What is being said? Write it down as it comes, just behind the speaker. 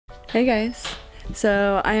Hey guys,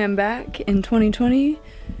 so I am back in 2020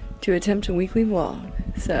 to attempt a weekly vlog.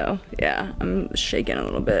 So yeah, I'm shaking a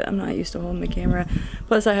little bit. I'm not used to holding the camera.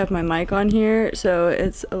 Plus I have my mic on here, so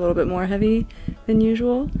it's a little bit more heavy than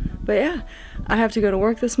usual. But yeah, I have to go to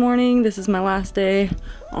work this morning. This is my last day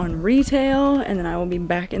on retail, and then I will be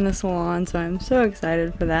back in the salon, so I'm so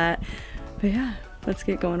excited for that. But yeah, let's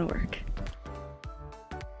get going to work.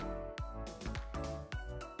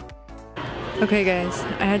 Okay guys,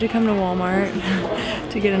 I had to come to Walmart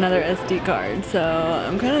to get another SD card, so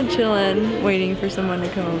I'm kind of chilling, waiting for someone to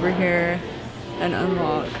come over here and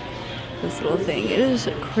unlock this little thing. It is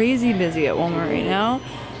crazy busy at Walmart right now,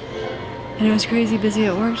 and it was crazy busy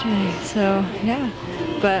at work today, so yeah.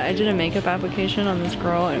 But I did a makeup application on this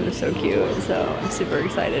girl, and it was so cute, so I'm super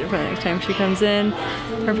excited for the next time she comes in.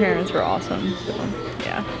 Her parents were awesome, so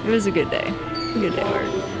yeah, it was a good day. A good day at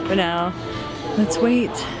work. But now, let's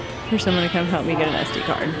wait for someone to come help me get an SD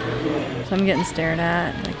card. So I'm getting stared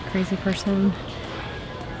at like a crazy person.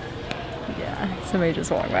 Yeah, somebody just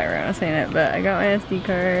walked by around saying it, but I got my SD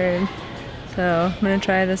card. So I'm gonna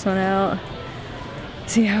try this one out,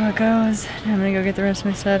 see how it goes. And I'm gonna go get the rest of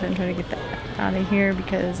my stuff and try to get that out of here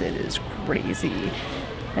because it is crazy.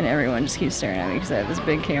 And everyone just keeps staring at me because I have this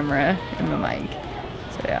big camera and my mic.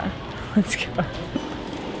 So yeah, let's go.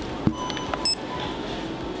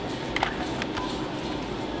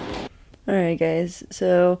 Alright guys,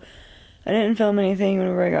 so I didn't film anything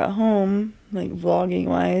whenever I got home, like vlogging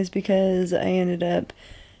wise, because I ended up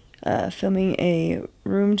filming a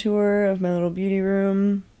room tour of my little beauty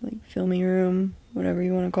room, like filming room, whatever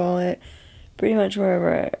you want to call it, pretty much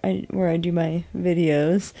where I do my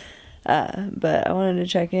videos. But I wanted to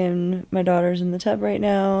check in. My daughter's in the tub right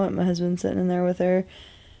now, and my husband's sitting in there with her,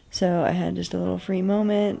 so I had just a little free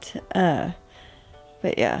moment.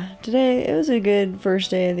 But yeah, today it was a good first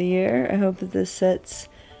day of the year. I hope that this sets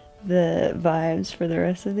the vibes for the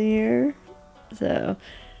rest of the year. So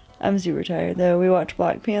I'm super tired though. We watched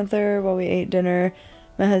Black Panther while we ate dinner.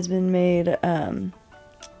 My husband made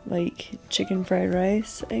like chicken fried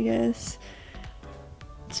rice, I guess.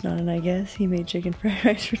 It's not an I guess. He made chicken fried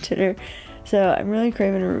rice for dinner. So I'm really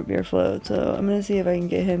craving a root beer float. So I'm gonna see if I can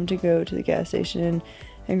get him to go to the gas station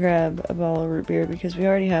and grab a bottle of root beer because we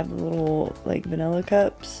already have the little like vanilla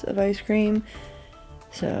cups of ice cream.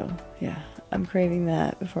 So yeah, I'm craving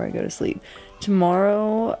that before I go to sleep.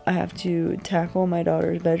 Tomorrow I have to tackle my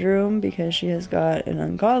daughter's bedroom because she has got an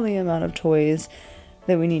ungodly amount of toys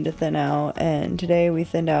that we need to thin out, and today we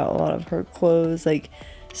thinned out a lot of her clothes, like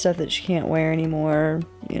stuff that she can't wear anymore.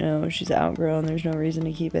 You know, she's outgrown, there's no reason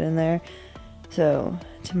to keep it in there. So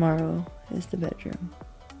tomorrow is the bedroom,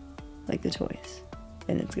 like the toys.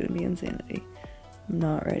 And it's gonna be insanity. I'm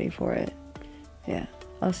not ready for it. Yeah,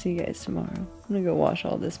 I'll see you guys tomorrow. I'm gonna go wash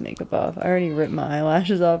all this makeup off. I already ripped my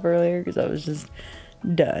eyelashes off earlier because I was just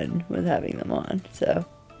done with having them on. So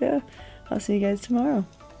yeah, I'll see you guys tomorrow.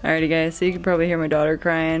 Alrighty guys, so you can probably hear my daughter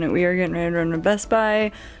crying. We are getting ready to run to Best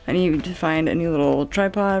Buy. I need to find a new little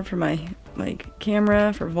tripod for my like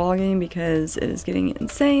camera for vlogging because it is getting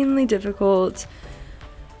insanely difficult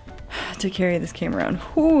to carry this camera around.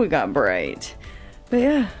 Ooh, it got bright. But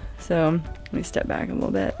yeah, so let me step back a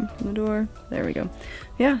little bit from the door. There we go.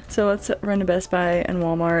 Yeah, so let's run to Best Buy and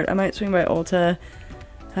Walmart. I might swing by Ulta.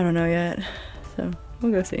 I don't know yet. So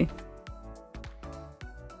we'll go see.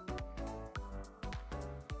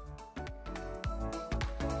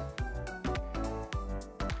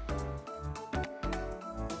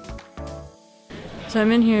 So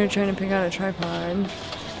I'm in here trying to pick out a tripod.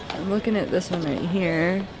 I'm looking at this one right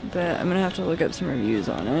here, but I'm gonna have to look up some reviews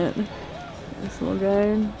on it. This little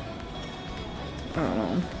guy, I don't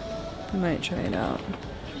know, I might try it out.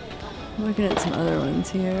 I'm looking at some other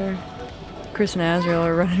ones here. Chris and Azrael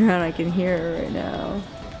are running around, I can hear her right now.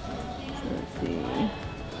 So let's see,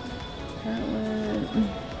 that one,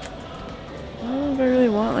 I don't know if I really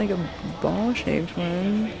want like a ball shaped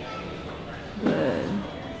one, but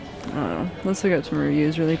I don't know, let's look up some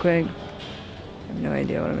reviews really quick. I have no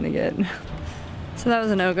idea what I'm gonna get. So that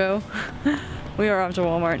was a no-go. We are off to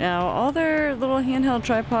Walmart now. All their little handheld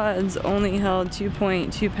tripods only held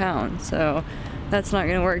 2.2 pounds, so that's not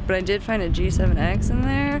gonna work. But I did find a G7X in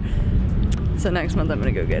there, so next month I'm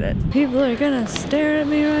gonna go get it. People are gonna stare at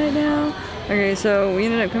me right now. Okay, so we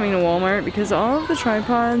ended up coming to Walmart because all of the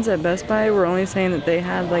tripods at Best Buy were only saying that they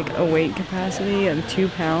had like a weight capacity of 2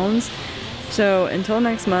 pounds. So until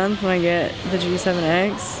next month when I get the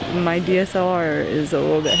G7X, my DSLR is a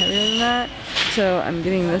little bit heavier than that. So I'm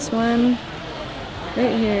getting this one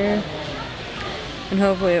right here, and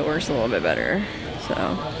hopefully it works a little bit better. So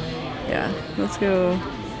yeah, let's go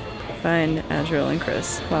find Azrael and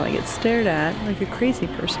Chris while I get stared at like a crazy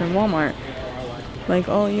person in Walmart. Like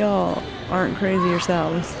all y'all aren't crazy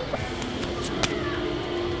yourselves.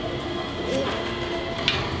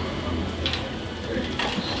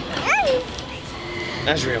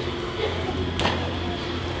 Azrael.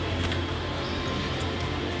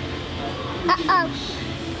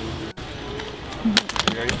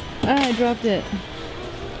 You ready? Ah, I dropped it.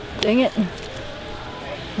 Dang it.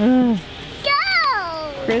 Go!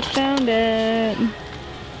 Chris found it. I'm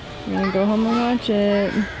gonna go home and watch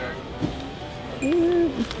it.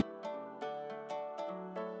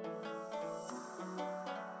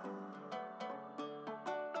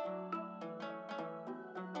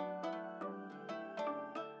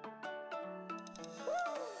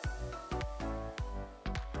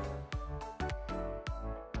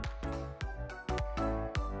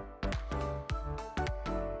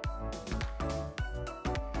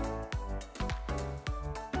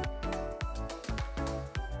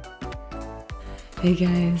 Hey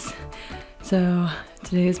guys, so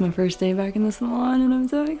today is my first day back in the salon and I'm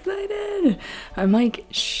so excited. I'm like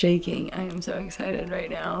shaking. I am so excited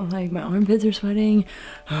right now. Like my armpits are sweating.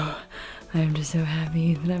 Oh, I am just so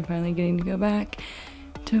happy that I'm finally getting to go back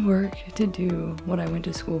to work to do what I went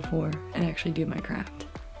to school for and actually do my craft.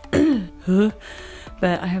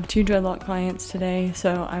 But I have 2 dreadlock clients today,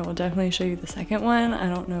 so I will definitely show you the second one. I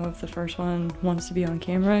don't know if the first one wants to be on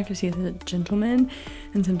camera because he's a gentleman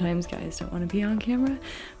and sometimes guys don't want to be on camera,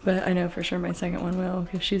 but I know for sure my second one will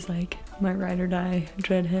because she's like my ride or die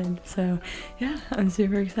dreadhead. So yeah, I'm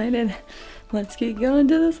super excited. Let's get going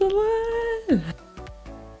to the salon.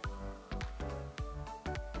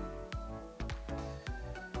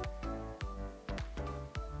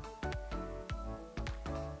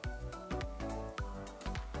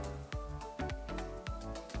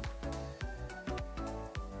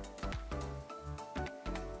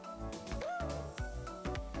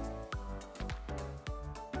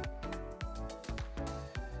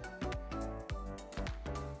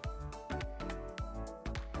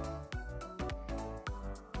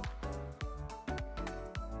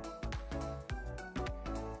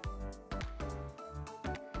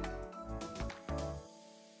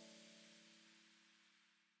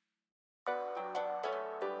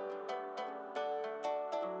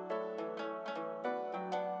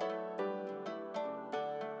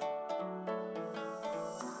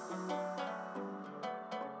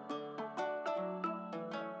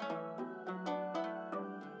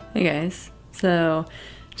 Hey guys, so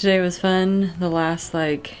today was fun. The last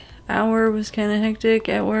like hour was kind of hectic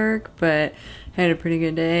at work, but I had a pretty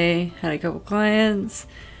good day. Had a couple clients.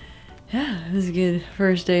 Yeah, it was a good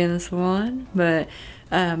first day in the salon. But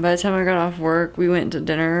by the time I got off work, we went to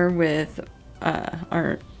dinner with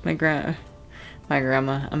my grandma.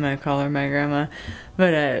 I'm gonna call her my grandma.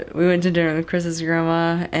 But we went to dinner with Chris's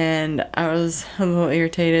grandma, and I was a little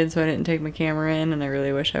irritated, so I didn't take my camera in, and I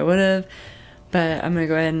really wish I would have. But I'm gonna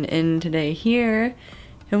go ahead and end today here,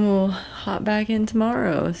 and we'll hop back in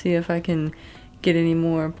tomorrow, see if I can get any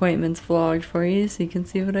more appointments vlogged for you so you can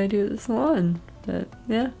see what I do at the salon. But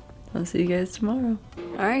yeah, I'll see you guys tomorrow.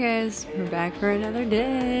 Alright guys, we're back for another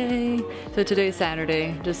day. So today's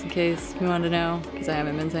Saturday, just in case you wanted to know, because I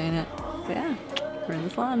haven't been saying it. But yeah, we're in the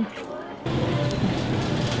salon.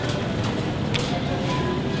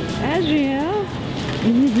 Azrael!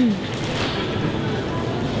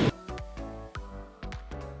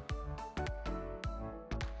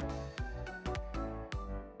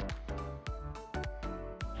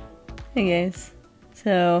 Hey guys,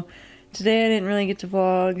 so today I didn't really get to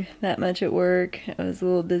vlog that much at work. I was a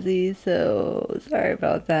little busy, so sorry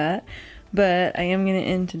about that. But I am going to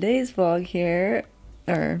end today's vlog here,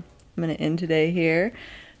 or I'm going to end today here,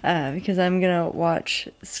 because I'm going to watch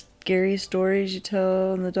Scary Stories You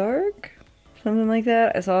Tell in the Dark, something like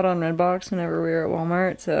that. I saw it on Redbox whenever we were at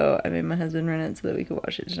Walmart, so I made my husband rent it so that we could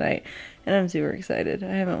watch it tonight. And I'm super excited.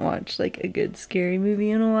 I haven't watched like a good scary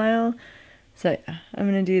movie in a while. So yeah, I'm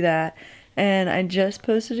gonna do that. And I just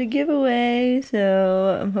posted a giveaway,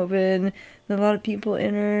 so I'm hoping that a lot of people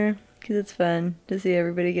enter, because it's fun to see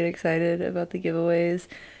everybody get excited about the giveaways.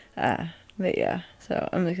 But yeah, so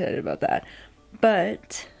I'm excited about that.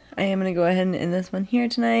 But I am gonna go ahead and end this one here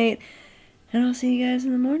tonight, and I'll see you guys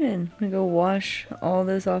in the morning. I'm gonna go wash all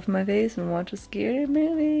this off my face and watch a scary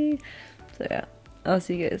movie. So yeah, I'll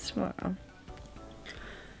see you guys tomorrow.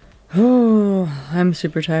 Oh, I'm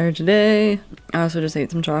super tired today. I also just ate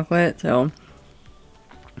some chocolate, so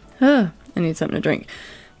I need something to drink.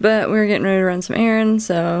 But we're getting ready to run some errands,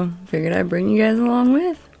 so figured I'd bring you guys along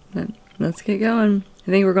with. But let's get going.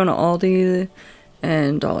 I think we're going to Aldi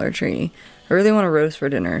and Dollar Tree. I really want a roast for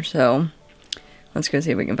dinner, so Let's go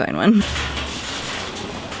see if we can find one.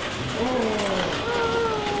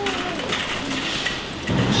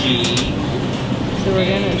 So we're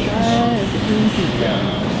gonna try a supreme pizza.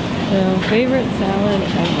 So favorite salad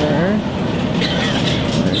ever.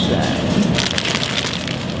 Where's that?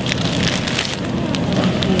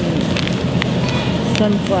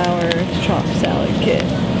 Sunflower chopped salad kit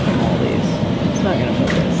from Aldi's. It's not gonna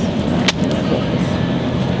focus. Not gonna focus.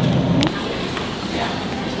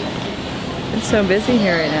 It's so busy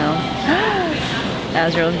here right now.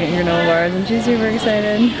 Azriel's getting granola bars and she's super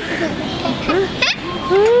excited.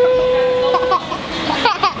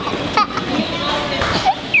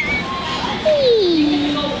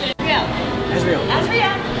 Azriel.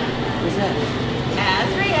 Azriel. What's that?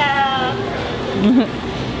 Azriel.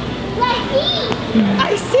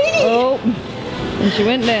 I see. Oh, and she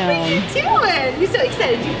went down. What are you doing? You're so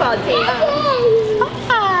excited you fall down.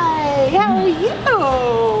 Hi. How are you?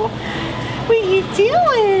 What are you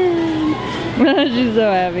doing? She's so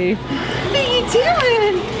happy. What are you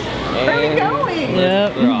doing? Where are we going?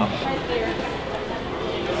 Yep. We're off.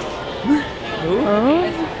 Oh.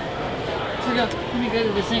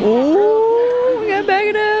 Oh, we gotta back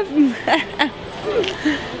it up.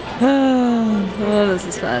 Oh, this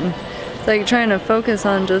is fun. It's like trying to focus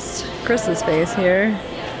on just Chris's face here.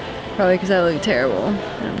 Probably because I look terrible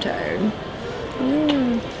and I'm tired.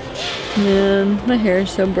 Man, my hair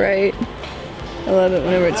is so bright. I love it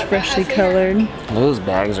whenever it's freshly colored. Those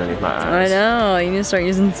bags are in my I eyes. know, you need to start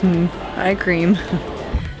using some eye cream.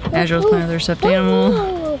 Azriel's playing with her stuffed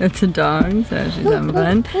animal. It's a dog, so she's having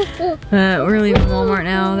fun. We're leaving Walmart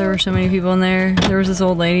now. There were so many people in there. There was this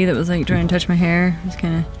old lady that was like trying to touch my hair. It was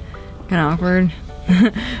kind of awkward,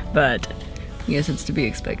 but I guess it's to be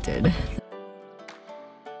expected.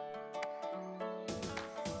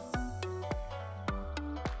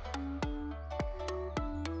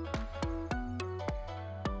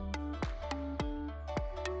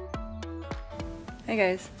 Hey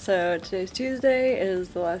guys, so today's Tuesday is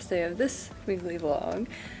the last day of this weekly vlog.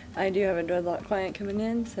 I do have a dreadlock client coming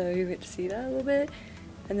in, so you get to see that a little bit.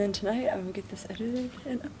 And then tonight I will get this edited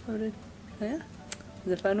and uploaded. So yeah, it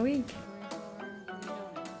was a fun week.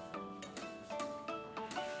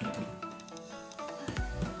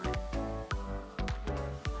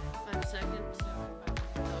 5 seconds.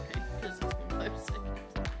 Okay, because it's been 5 seconds.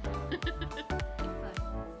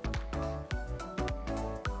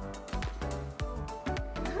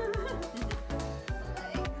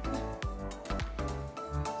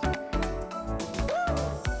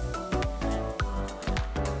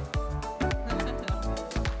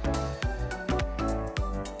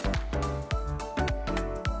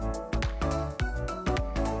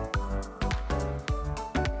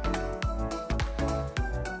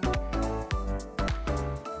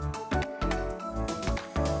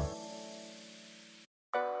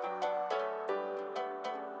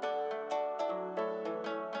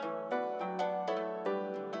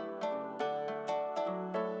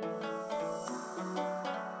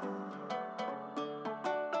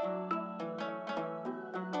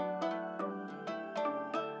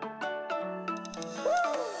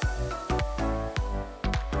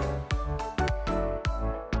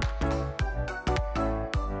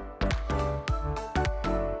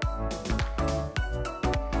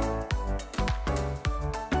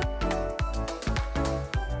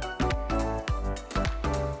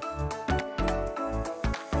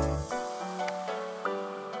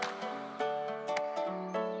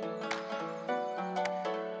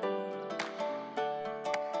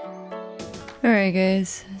 Alright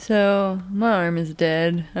guys, so my arm is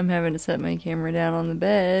dead. I'm having to set my camera down on the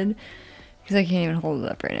bed because I can't even hold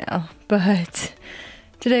it up right now. But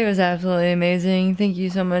today was absolutely amazing. Thank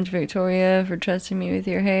you so much, Victoria, for trusting me with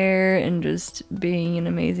your hair and just being an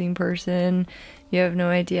amazing person. You have no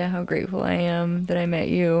idea how grateful I am that I met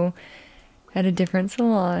you at a different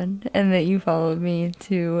salon and that you followed me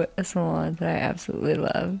to a salon that I absolutely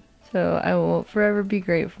love. So I will forever be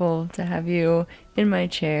grateful to have you in my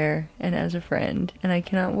chair and as a friend, and I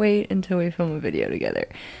cannot wait until we film a video together.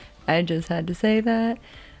 I just had to say that.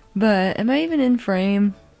 But am I even in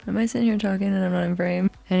frame? Am I sitting here talking and I'm not in frame?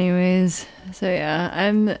 Anyways, so yeah,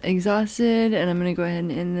 I'm exhausted and I'm gonna go ahead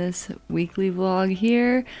and end this weekly vlog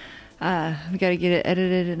here. We gotta get it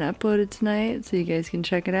edited and uploaded tonight so you guys can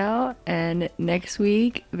check it out. And next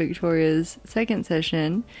week, Victoria's second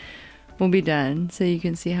session will be done so you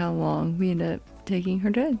can see how long we end up taking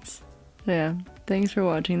her dreads. So yeah, thanks for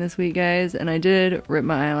watching this week, guys. And I did rip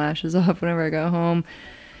my eyelashes off whenever I got home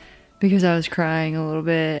because I was crying a little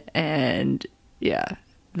bit, and yeah,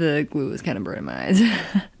 the glue was kind of burning my eyes.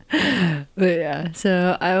 But yeah,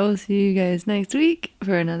 so I will see you guys next week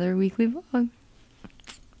for another weekly vlog.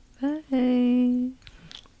 Bye.